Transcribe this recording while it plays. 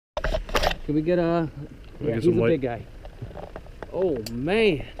Can we get a... Yeah, he's a big guy. Oh,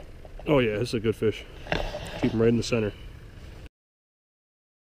 man. Oh, yeah, this is a good fish. Keep him right in the center.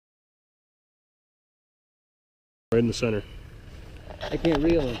 Right in the center. I can't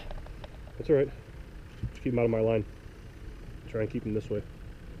reel him. That's all right. Just keep him out of my line. Try and keep him this way.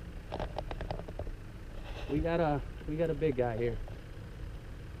 We got a big guy here.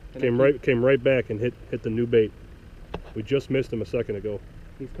 Came right back and hit the new bait. We just missed him a second ago.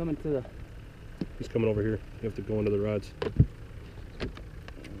 He's coming to the... He's coming over here. You have to go into the rods.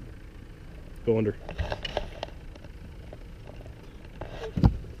 Go under.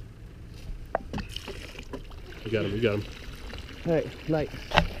 You got him, you got him. All right, light.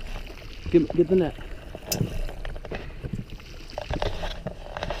 Get the net.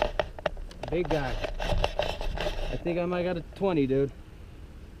 Big guy. I think I might got a 20, dude.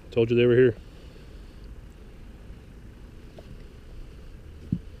 Told you they were here.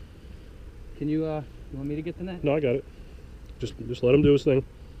 Can you want me to get the net? No, I got it. Just let him do his thing.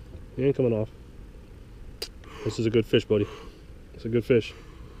 He ain't coming off. This is a good fish, buddy. It's a good fish.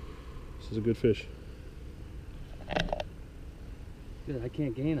 This is a good fish. Dude, I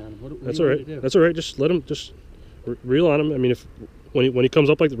can't gain on him. What That's do you all want me to right. do? That's all right. Just let him. Just reel on him. I mean, if when he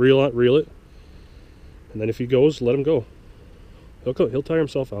comes up like the reel it, and then if he goes, let him go. He'll tire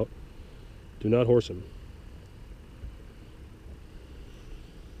himself out. Do not horse him.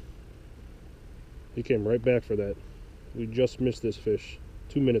 He came right back for that. We just missed this fish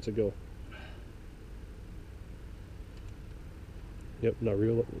 2 minutes ago. Yep, not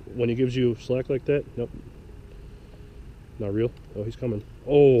real. When he gives you slack like that, nope. Not real. Oh, he's coming.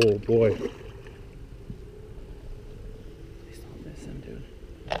 Oh, boy. Please don't miss him, dude.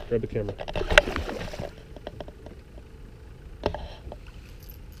 Grab the camera.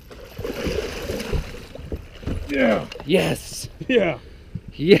 Yeah. Yes. Yeah.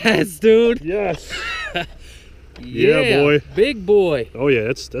 Yes, dude. Yes. Yeah, boy. Big boy. Oh yeah,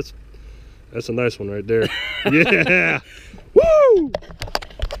 that's a nice one right there. Yeah. Woo!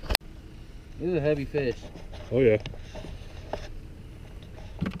 This is a heavy fish. Oh yeah.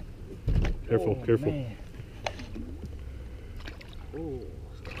 Careful, Oh, careful. Man. Oh.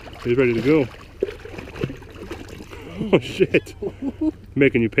 He's ready to go. Oh shit.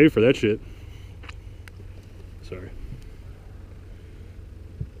 Making you pay for that shit. Sorry.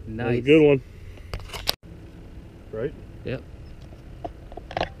 Nice. That was a good one. Right? Yep.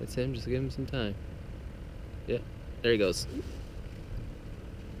 That's him. Just give him some time. Yep. There he goes.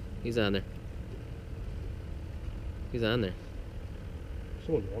 He's on there. He's on there.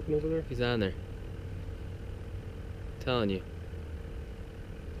 Someone walking over there? He's on there. Telling you.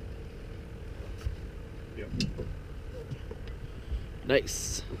 Yep.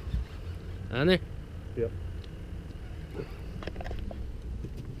 Nice. On there? Yep.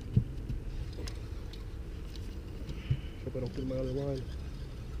 Hope I don't get my other line.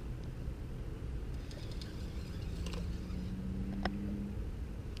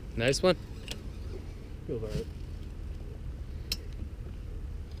 Nice one. Feels alright.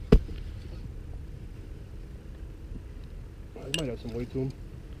 He might have some weight to him.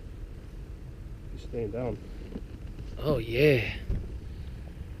 He's staying down. Oh, yeah.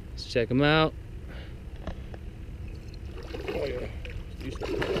 Let's check him out. Oh yeah, it's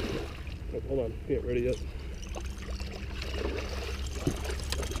decent. Oh, hold on, he ain't ready yet.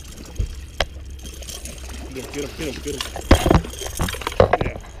 Get him.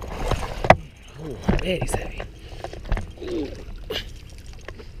 Yeah. Oh, man, he's heavy. Ooh.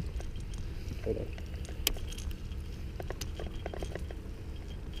 Hold on.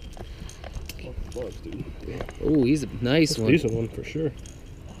 Oh, bugs, dude. Yeah. Oh, he's a nice That's a one. decent one for sure.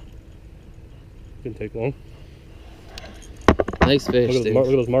 Didn't take long. Nice fish, Look dude. at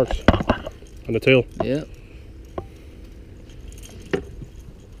those marks on the tail. Yep.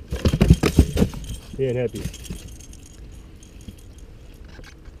 He ain't happy.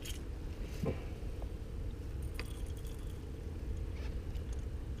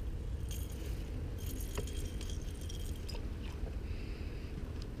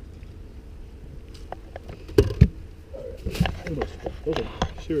 Those are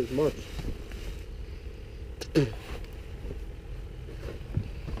serious marks.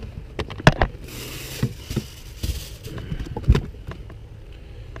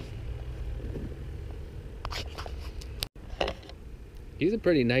 He's a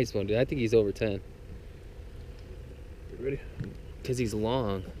pretty nice one, dude. I think he's over 10. You ready? Because he's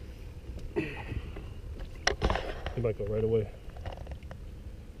long. He might go right away.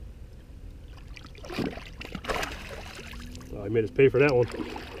 Oh, he made us pay for that one.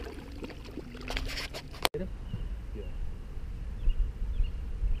 Get him? Yeah.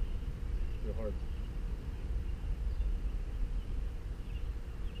 hard.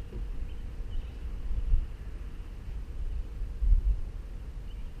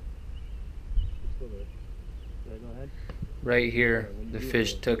 Still there. Yeah, go ahead. Right here, the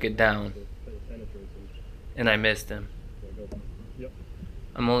fish took it down, and I missed him. Yep.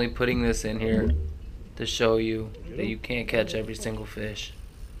 I'm only putting this in here to show you that you can't catch every single fish.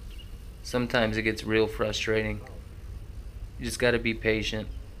 Sometimes it gets real frustrating. You just gotta be patient.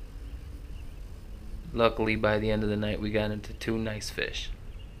 Luckily, by the end of the night, we got into 2 nice fish.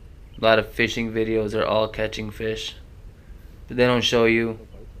 A lot of fishing videos are all catching fish, but they don't show you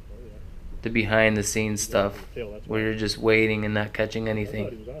the behind the scenes stuff where you're just waiting and not catching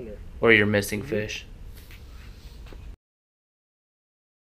anything, or you're missing fish.